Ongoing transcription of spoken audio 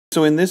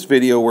So in this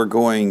video we're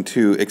going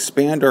to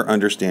expand our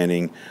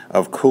understanding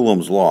of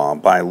Coulomb's law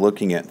by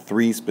looking at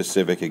three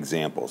specific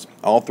examples.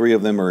 All three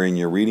of them are in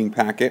your reading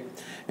packet,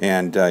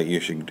 and you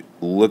should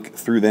look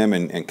through them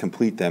and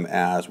complete them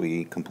as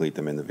we complete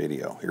them in the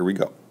video. Here we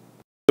go.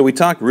 So we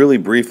talked really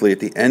briefly at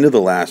the end of the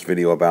last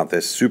video about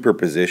this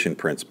superposition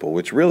principle,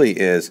 which really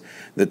is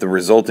that the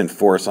resultant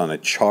force on a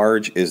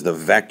charge is the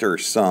vector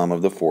sum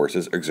of the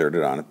forces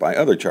exerted on it by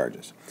other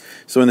charges.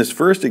 So in this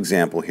first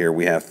example here,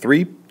 we have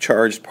three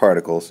charged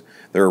particles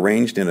that are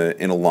arranged in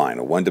a line,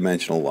 a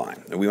one-dimensional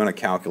line. And we want to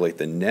calculate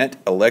the net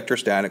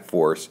electrostatic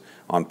force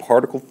on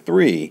particle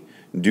 3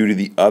 due to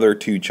the other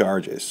two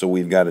charges. So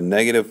we've got a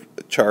negative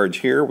charge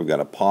here, we've got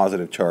a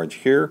positive charge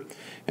here,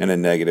 and a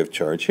negative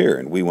charge here,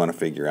 and we want to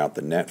figure out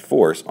the net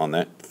force on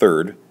that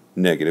third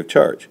negative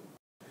charge.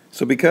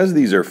 So because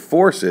these are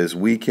forces,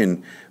 we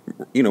can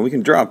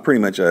draw pretty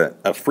much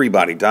a free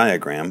body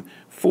diagram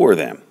for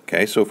them.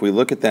 Okay, so if we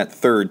look at that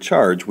third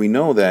charge, we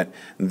know that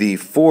the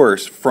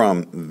force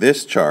from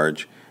this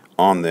charge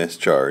on this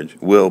charge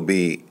will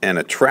be an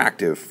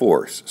attractive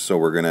force. So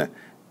we're gonna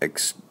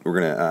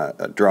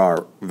draw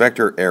our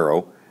vector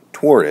arrow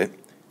toward it,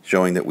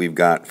 showing that we've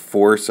got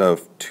force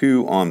of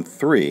 2 on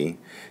 3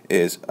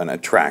 is an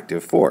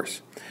attractive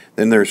force.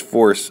 Then there's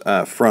force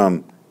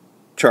from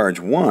charge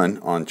 1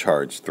 on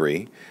charge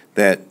 3,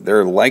 that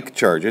they're like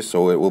charges,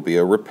 so it will be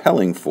a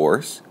repelling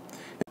force.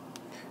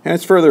 And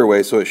it's further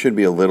away, so it should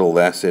be a little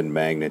less in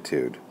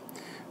magnitude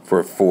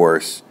for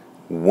force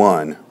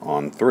 1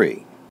 on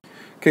 3.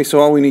 Okay, so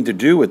all we need to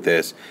do with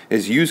this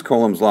is use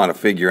Coulomb's law to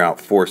figure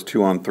out force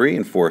 2 on 3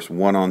 and force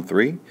 1 on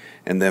 3,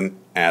 and then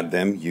add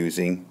them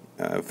using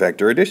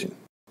vector addition.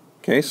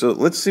 Okay, so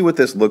let's see what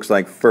this looks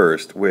like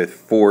first with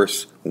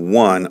force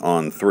 1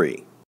 on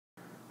 3.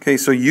 Okay,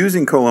 so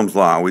using Coulomb's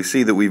law, we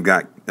see that we've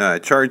got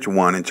charge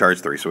 1 and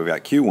charge 3. So we've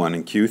got Q1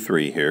 and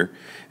Q3 here,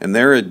 and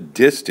they're a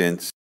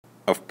distance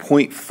of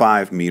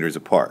 0.5 meters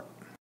apart.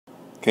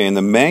 Okay, and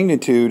the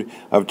magnitude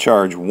of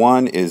charge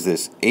 1 is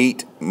this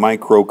 8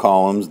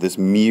 microcoulombs. This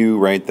mu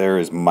right there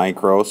is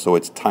micro, so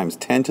it's times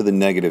 10 to the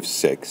negative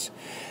 6.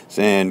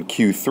 And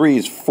Q3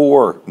 is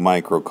 4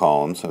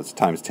 microcoulombs, so it's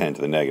times 10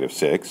 to the negative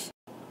 6.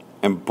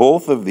 And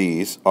both of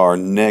these are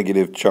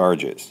negative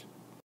charges.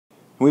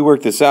 We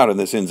work this out, and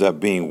this ends up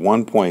being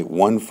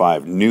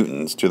 1.15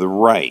 newtons to the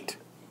right.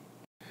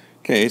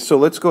 Okay, so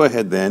let's go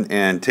ahead then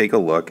and take a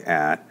look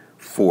at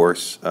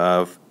force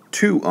of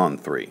 2 on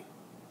 3.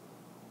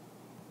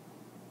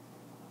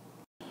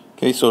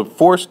 Okay, so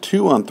force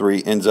 2 on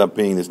 3 ends up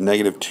being this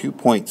negative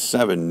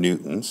 2.7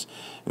 newtons.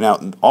 Now,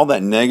 all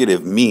that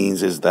negative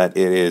means is that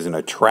it is an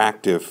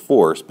attractive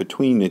force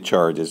between the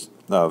charges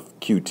of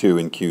Q2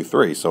 and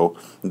Q3, so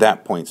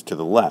that points to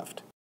the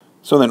left.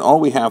 So then all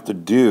we have to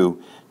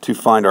do to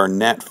find our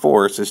net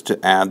force is to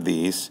add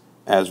these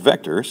as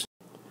vectors,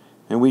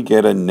 and we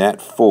get a net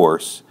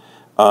force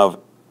of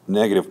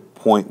negative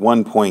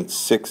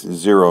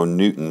 1.60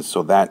 newtons,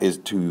 so that is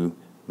to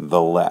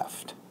the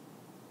left,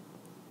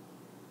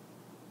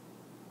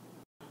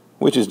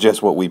 which is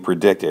just what we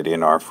predicted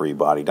in our free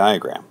body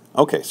diagram.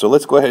 Okay, so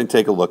let's go ahead and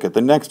take a look at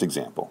the next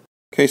example.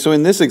 Okay, so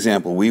in this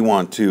example, we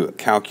want to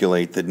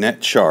calculate the net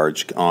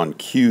charge on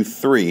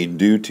Q3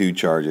 due to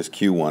charges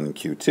Q1 and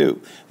Q2.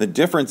 The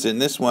difference in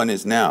this one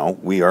is now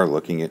we are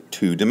looking at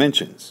 2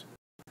 dimensions.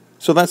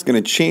 So that's going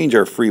to change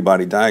our free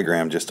body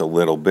diagram just a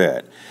little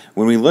bit.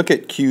 When we look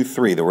at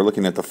Q3, that we're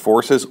looking at the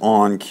forces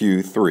on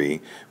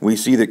Q3, we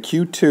see that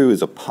Q2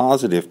 is a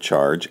positive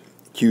charge,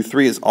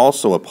 Q3 is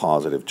also a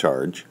positive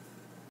charge.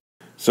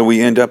 So we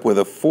end up with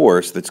a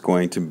force that's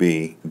going to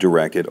be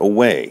directed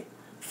away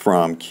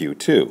from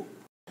Q2.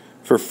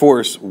 For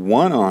force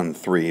 1 on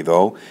 3,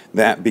 though,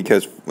 that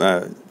because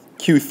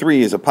Q3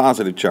 is a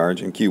positive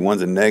charge and Q1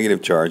 is a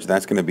negative charge,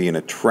 that's going to be an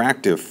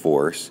attractive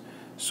force.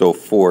 So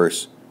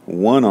force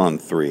 1 on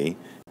 3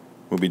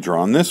 will be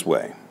drawn this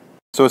way.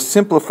 So a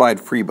simplified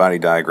free body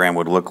diagram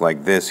would look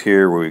like this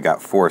here, where we've got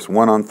force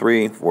 1 on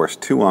 3, force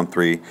 2 on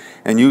 3,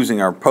 and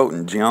using our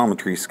potent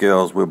geometry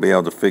skills, we'll be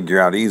able to figure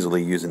out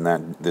easily using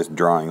this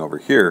drawing over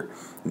here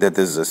that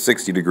this is a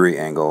 60-degree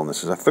angle and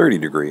this is a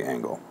 30-degree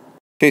angle.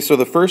 Okay, so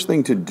the first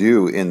thing to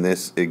do in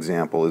this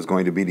example is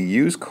going to be to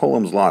use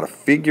Coulomb's law to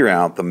figure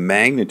out the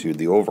magnitude,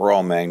 the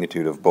overall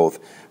magnitude of both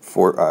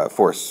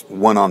force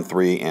 1 on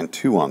 3 and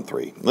 2 on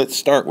 3. Let's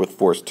start with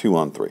force 2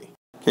 on 3.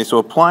 Okay, so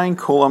applying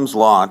Coulomb's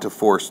law to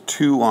force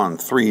 2 on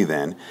 3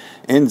 then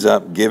ends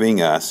up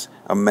giving us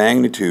a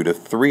magnitude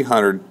of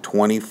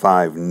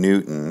 325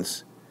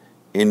 newtons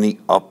in the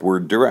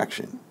upward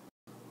direction.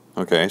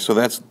 Okay, so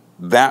that's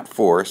that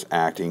force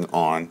acting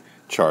on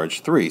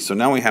charge 3. So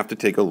now we have to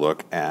take a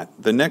look at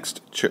the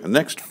next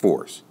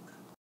force.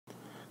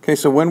 Okay,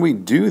 so when we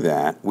do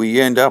that, we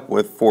end up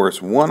with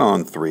force 1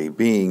 on 3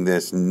 being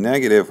this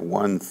negative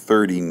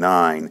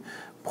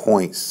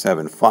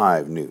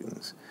 139.75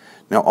 newtons.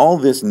 Now all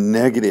this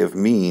negative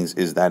means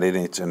is that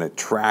it's an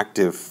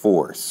attractive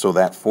force. So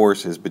that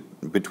force is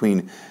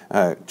between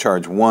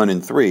charge 1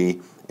 and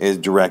 3 is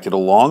directed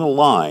along a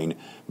line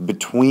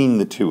between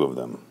the two of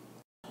them.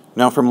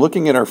 Now from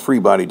looking at our free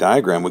body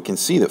diagram, we can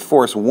see that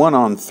force 1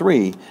 on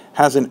 3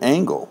 has an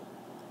angle.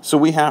 So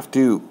we have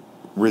to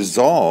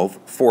resolve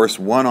force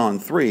 1 on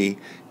 3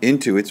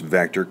 into its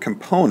vector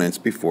components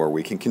before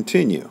we can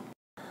continue.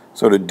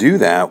 So to do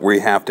that, we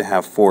have to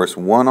have force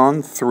 1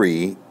 on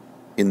 3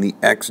 in the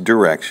x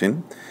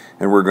direction,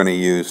 and we're going to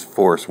use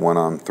force 1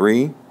 on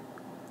 3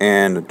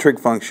 and the trig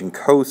function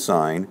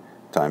cosine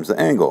times the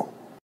angle.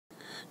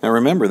 Now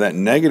remember that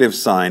negative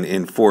sign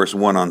in force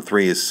 1 on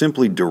 3 is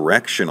simply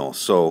directional,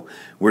 so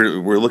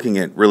we're looking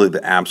at really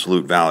the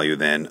absolute value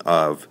then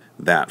of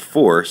that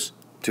force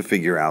to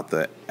figure out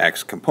the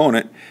x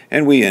component,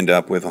 and we end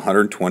up with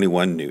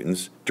 121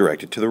 newtons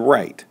directed to the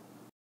right,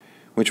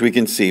 which we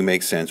can see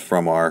makes sense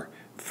from our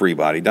free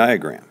body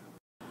diagram.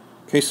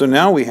 Okay, so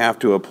now we have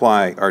to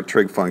apply our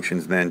trig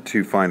functions then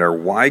to find our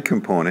y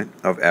component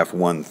of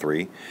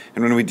F13,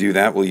 and when we do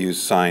that we'll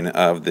use sine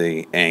of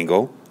the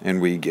angle, and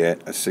we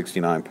get a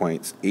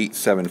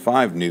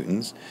 69.875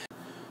 newtons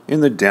in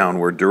the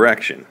downward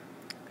direction.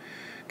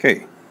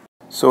 Okay,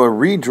 so a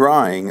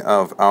redrawing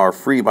of our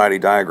free body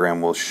diagram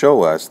will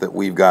show us that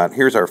we've got,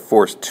 here's our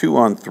force 2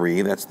 on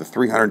 3, that's the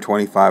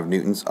 325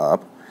 newtons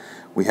up.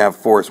 We have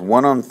force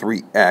 1 on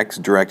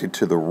 3x directed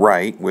to the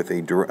right with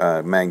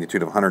a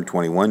magnitude of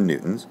 121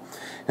 newtons.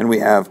 And we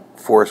have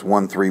force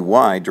 1,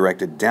 3y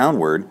directed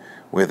downward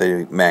with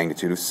a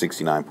magnitude of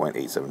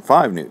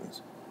 69.875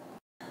 newtons.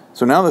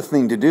 So now the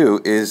thing to do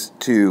is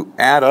to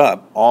add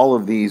up all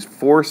of these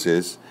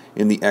forces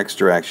in the x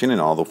direction and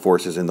all the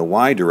forces in the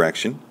y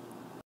direction,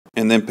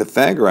 and then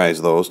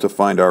Pythagorize those to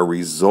find our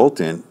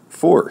resultant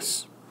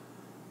force.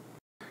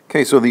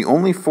 Okay, so the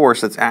only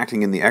force that's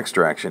acting in the x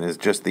direction is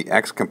just the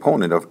x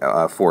component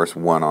of force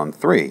 1 on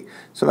 3.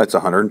 So that's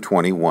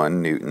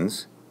 121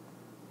 newtons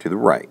to the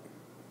right.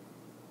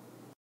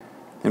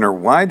 In our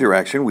y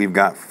direction, we've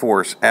got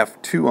force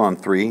F2 on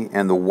 3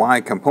 and the y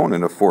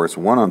component of force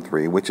 1 on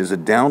 3, which is a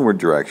downward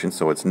direction,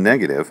 so it's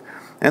negative.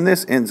 And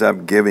this ends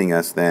up giving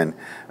us then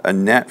a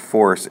net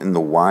force in the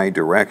y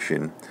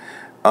direction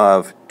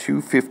of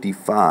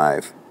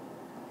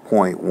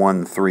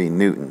 255.13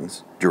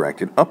 newtons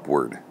directed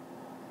upward.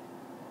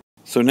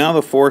 So now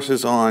the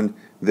forces on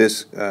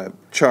this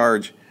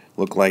charge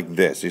look like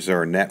this. These are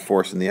our net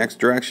force in the x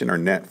direction, our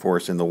net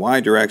force in the y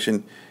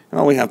direction, and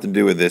all we have to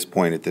do at this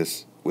point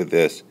with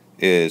this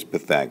is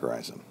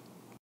Pythagorize them.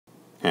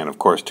 And of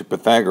course, to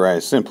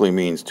Pythagorize simply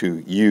means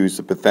to use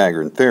the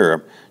Pythagorean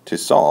theorem to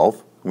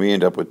solve. We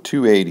end up with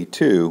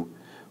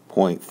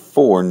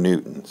 282.4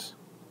 newtons.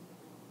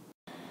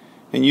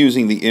 And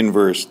using the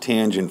inverse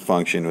tangent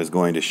function was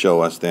going to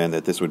show us then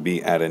that this would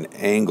be at an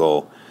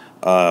angle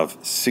of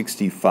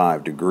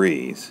 65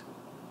 degrees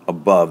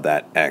above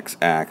that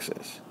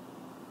x-axis.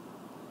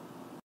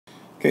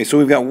 Okay, so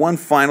we've got one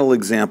final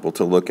example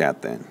to look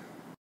at then.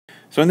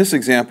 So in this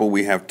example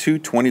we have two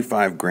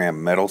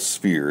 25-gram metal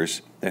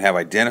spheres that have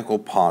identical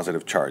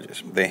positive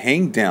charges. They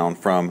hang down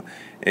from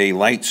a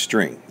light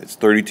string that's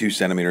 32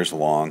 centimeters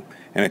long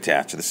and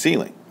attached to the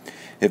ceiling.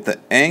 If the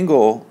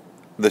angle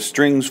the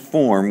strings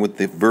form with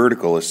the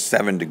vertical is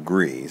 7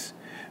 degrees,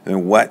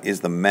 then what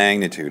is the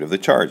magnitude of the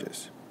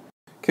charges?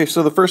 Okay,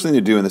 so the first thing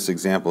to do in this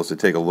example is to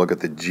take a look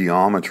at the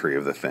geometry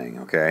of the thing,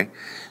 okay?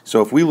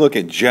 So if we look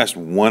at just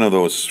one of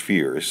those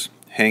spheres,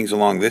 hangs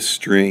along this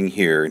string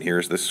here, and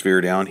here's the sphere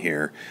down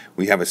here,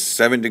 we have a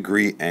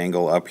 7-degree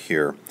angle up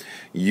here.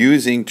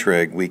 Using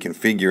trig, we can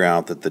figure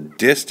out that the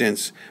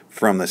distance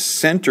from the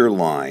center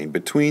line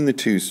between the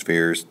two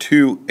spheres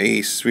to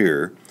a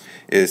sphere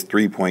is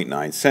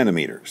 3.9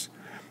 centimeters.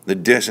 The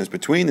distance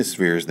between the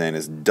spheres then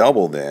is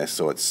double this,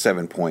 so it's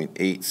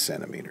 7.8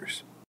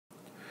 centimeters.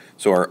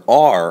 So our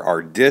r,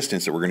 our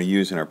distance that we're going to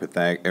use in our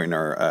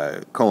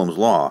Coulomb's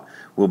law,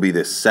 will be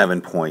this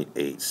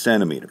 7.8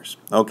 centimeters.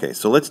 Okay,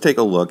 so let's take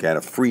a look at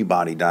a free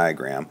body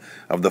diagram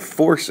of the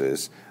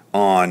forces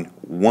on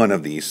one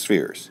of these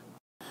spheres.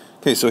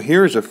 Okay, so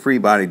here's a free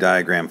body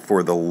diagram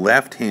for the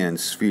left-hand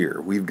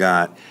sphere. We've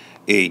got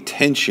a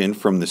tension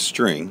from the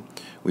string,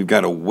 we've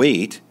got a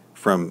weight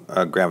from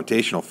a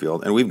gravitational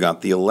field, and we've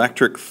got the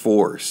electric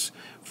force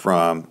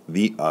from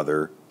the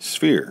other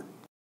sphere.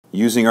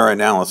 Using our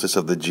analysis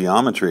of the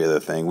geometry of the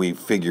thing, we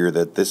figure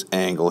that this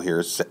angle here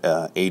is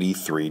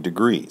 83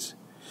 degrees.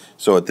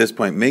 So at this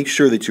point, make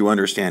sure that you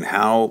understand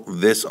how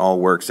this all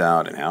works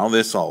out and how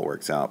this all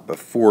works out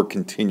before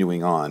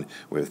continuing on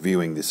with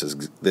viewing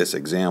this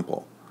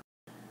example.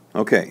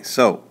 Okay,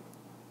 so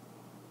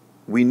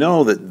we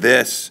know that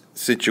this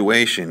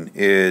situation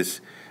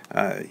is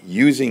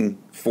using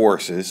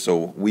forces,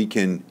 so we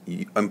can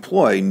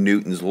employ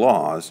Newton's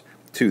laws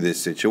to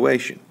this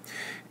situation.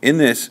 In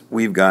this,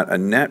 we've got a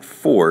net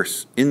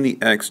force in the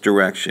x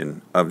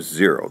direction of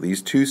 0.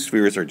 These two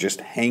spheres are just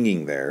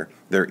hanging there.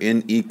 They're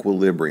in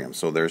equilibrium,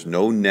 so there's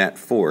no net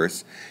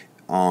force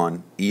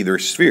on either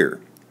sphere.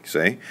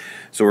 See?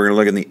 So we're going to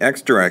look in the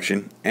x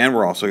direction, and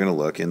we're also going to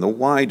look in the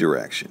y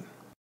direction.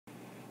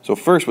 So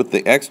first, with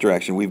the x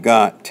direction, we've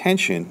got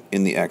tension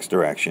in the x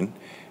direction,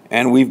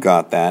 and we've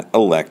got that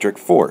electric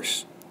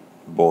force.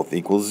 Both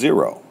equal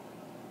 0.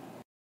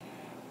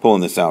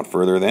 Pulling this out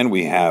further, then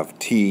we have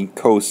T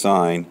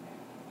cosine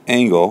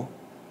angle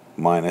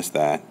minus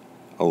that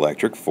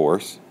electric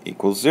force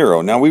equals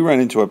 0. Now we run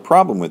into a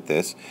problem with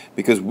this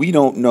because we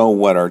don't know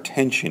what our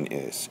tension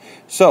is.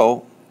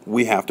 So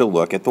we have to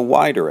look at the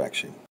y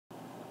direction.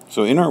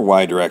 So in our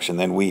y direction,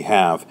 then we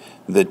have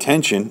the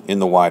tension in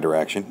the y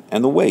direction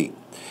and the weight.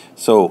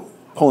 So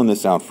pulling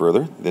this out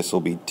further, this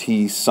will be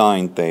T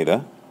sine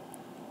theta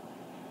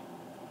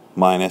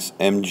minus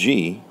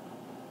mg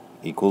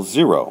equals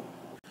 0.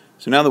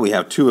 So now that we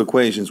have two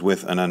equations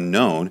with an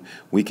unknown,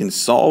 we can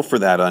solve for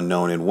that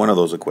unknown in one of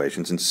those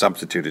equations and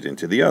substitute it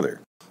into the other.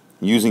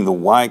 Using the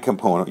y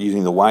component,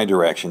 using the y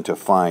direction to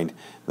find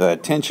the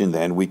tension,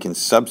 then we can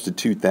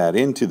substitute that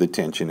into the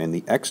tension in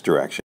the x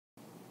direction.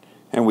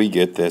 And we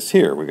get this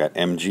here. We got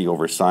mg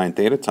over sine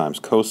theta times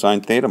cosine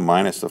theta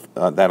minus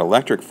that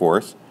electric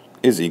force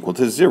is equal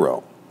to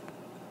 0.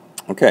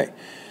 Okay.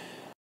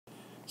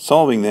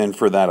 Solving then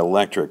for that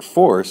electric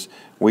force,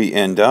 we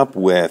end up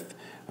with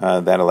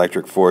that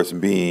electric force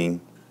being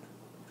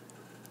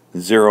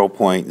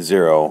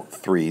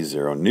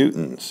 0.030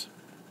 newtons.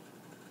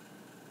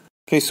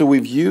 Okay, so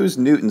we've used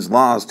Newton's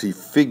laws to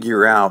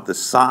figure out the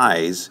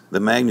size, the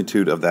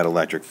magnitude of that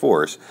electric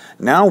force.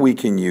 Now we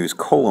can use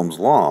Coulomb's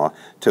law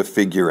to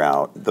figure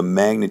out the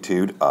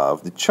magnitude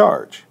of the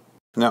charge.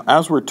 Now,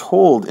 as we're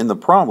told in the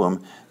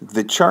problem,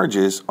 the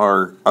charges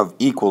are of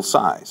equal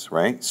size,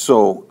 right?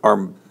 So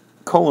our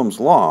Coulomb's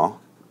law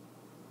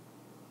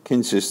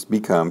can just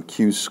become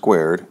kq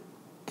squared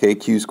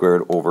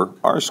over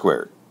r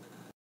squared,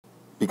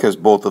 because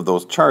both of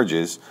those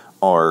charges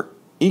are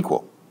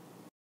equal.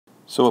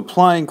 So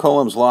applying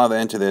Coulomb's law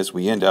then to this,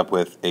 we end up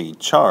with a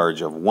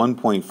charge of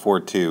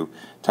 1.42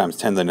 times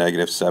 10 to the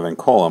negative 7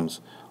 coulombs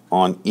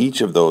on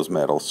each of those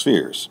metal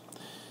spheres.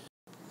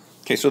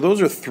 Okay, so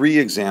those are three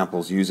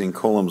examples using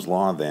Coulomb's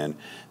law then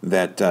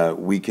that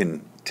we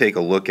can take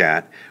a look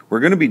at. We're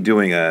going to be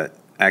doing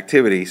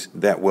activities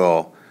that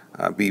will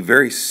be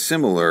very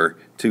similar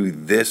to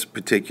this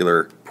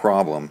particular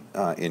problem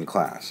in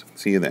class.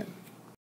 See you then.